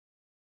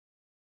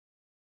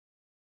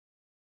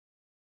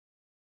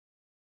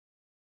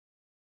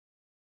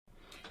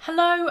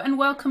Hello and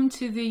welcome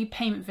to the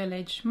Payment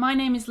Village. My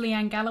name is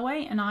Leigh-Anne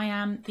Galloway and I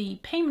am the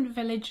Payment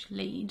Village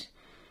lead.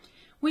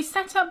 We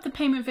set up the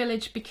Payment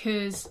Village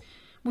because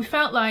we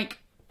felt like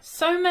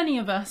so many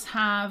of us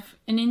have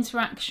an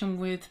interaction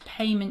with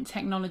payment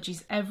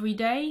technologies every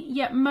day,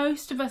 yet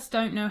most of us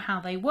don't know how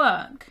they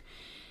work.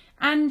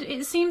 And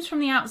it seems from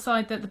the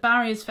outside that the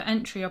barriers for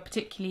entry are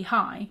particularly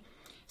high.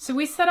 So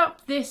we set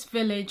up this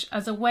village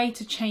as a way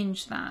to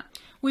change that.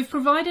 We've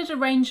provided a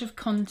range of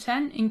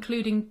content,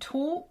 including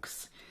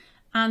talks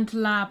and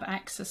lab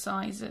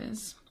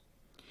exercises.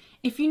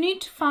 If you need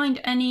to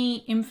find any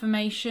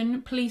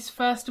information, please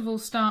first of all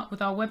start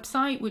with our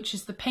website, which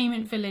is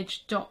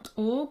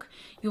thepaymentvillage.org.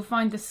 You'll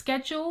find the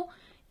schedule,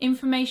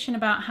 information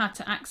about how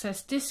to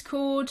access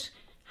Discord,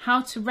 how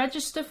to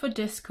register for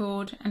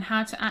Discord, and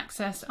how to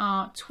access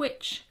our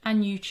Twitch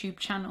and YouTube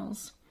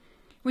channels.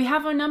 We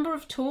have a number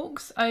of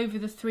talks over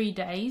the 3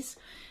 days,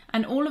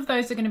 and all of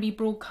those are going to be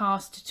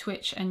broadcast to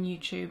Twitch and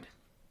YouTube.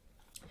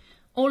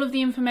 All of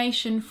the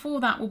information for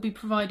that will be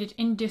provided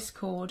in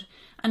Discord,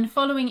 and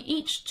following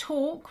each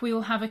talk we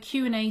will have a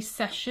Q&A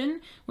session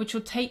which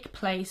will take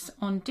place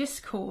on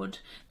Discord.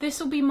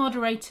 This will be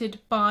moderated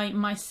by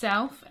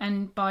myself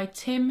and by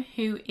Tim,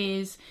 who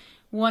is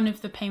one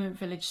of the Payment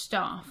Village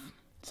staff.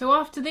 So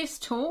after this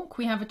talk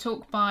we have a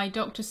talk by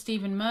Dr.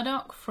 Stephen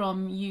Murdoch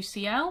from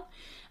UCL,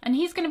 and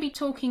he's going to be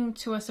talking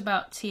to us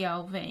about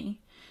TLV.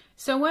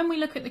 So when we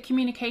look at the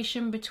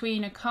communication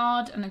between a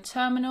card and a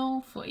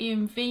terminal for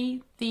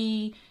EMV,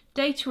 the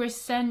data is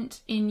sent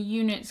in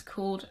units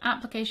called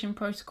Application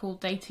Protocol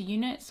Data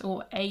Units,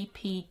 or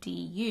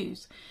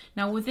APDUs.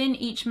 Now within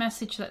each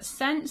message that's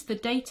sent, the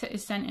data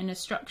is sent in a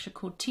structure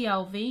called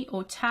TLV,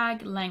 or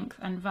Tag, Length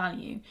and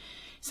Value.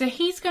 So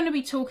he's going to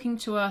be talking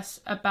to us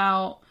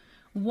about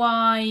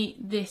why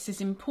this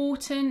is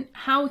important,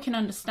 how we can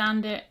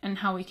understand it and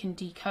how we can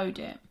decode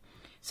it.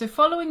 So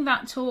following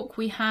that talk,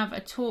 we have a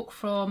talk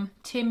from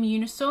Tim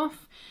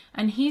Unisoff,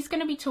 and he's going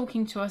to be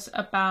talking to us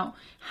about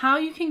how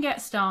you can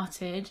get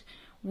started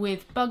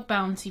with bug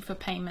bounty for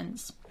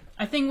payments.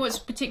 I think what's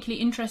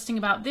particularly interesting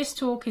about this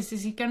talk is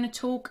he's going to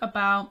talk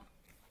about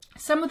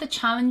some of the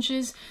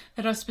challenges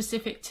that are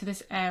specific to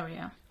this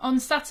area. On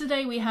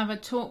Saturday, we have a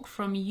talk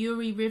from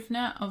Yuri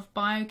Rivner of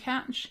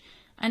BioCatch,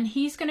 and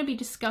he's going to be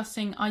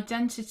discussing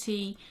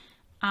identity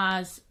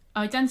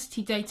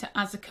data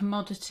as a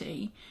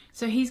commodity.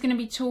 So he's going to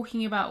be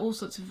talking about all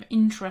sorts of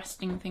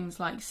interesting things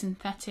like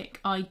synthetic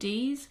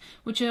IDs,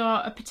 which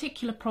are a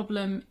particular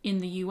problem in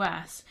the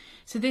US.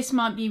 So this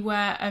might be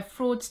where a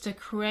fraudster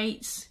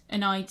creates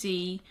an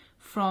ID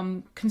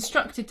from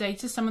constructed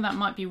data. Some of that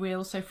might be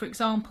real. So for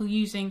example,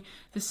 using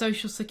the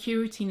social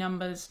security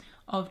numbers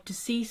of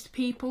deceased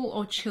people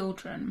or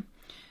children.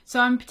 So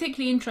I'm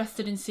particularly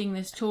interested in seeing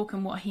this talk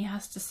and what he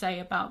has to say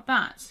about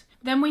that.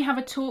 Then we have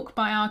a talk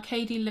by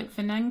Arkady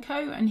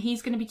Litvinenko, and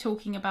he's going to be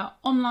talking about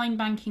online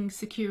banking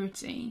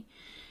security.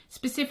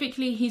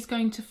 Specifically, he's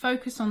going to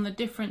focus on the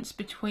difference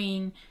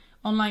between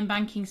online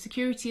banking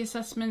security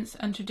assessments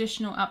and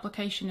traditional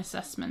application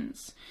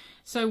assessments.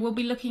 So we'll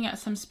be looking at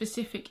some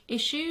specific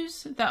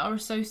issues that are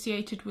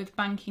associated with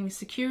banking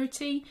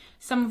security,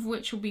 some of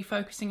which will be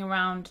focusing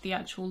around the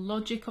actual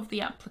logic of the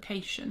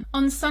application.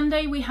 On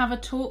Sunday, we have a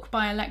talk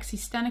by Alexei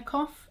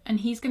Stenikov, and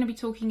he's going to be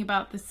talking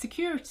about the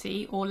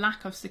security or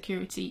lack of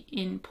security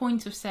in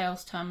point of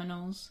sales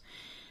terminals.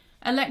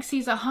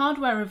 Alexei's a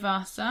hardware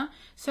reverser,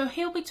 so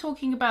he'll be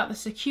talking about the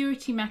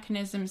security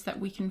mechanisms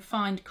that we can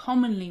find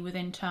commonly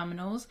within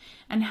terminals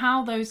and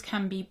how those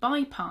can be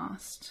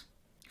bypassed.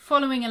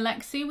 Following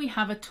Alexei, we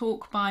have a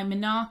talk by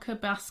Minaka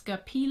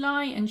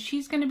Baska-Pillai, and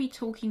she's going to be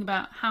talking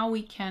about how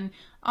we can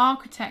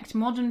architect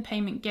modern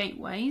payment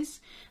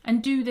gateways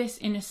and do this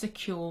in a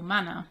secure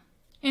manner.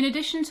 In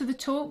addition to the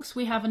talks,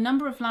 we have a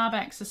number of lab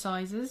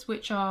exercises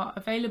which are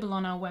available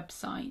on our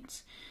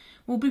website.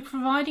 We'll be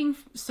providing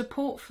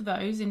support for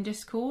those in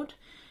Discord.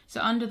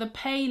 So under the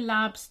Pay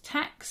Labs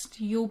text,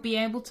 you'll be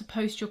able to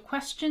post your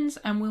questions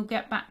and we'll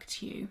get back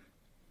to you.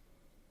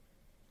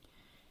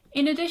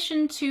 In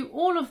addition to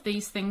all of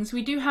these things,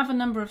 we do have a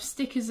number of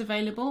stickers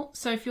available.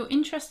 So if you're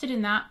interested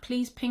in that,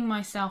 please ping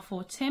myself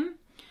or Tim,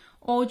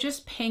 or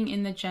just ping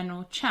in the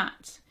general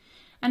chat.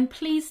 And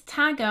please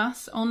tag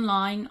us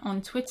online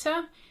on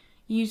Twitter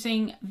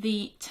using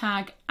the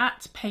tag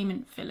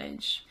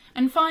 @PaymentVillage.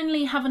 And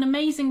finally, have an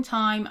amazing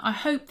time. I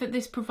hope that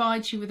this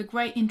provides you with a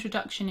great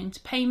introduction into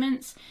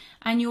payments,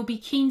 and you'll be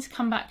keen to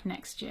come back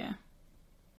next year.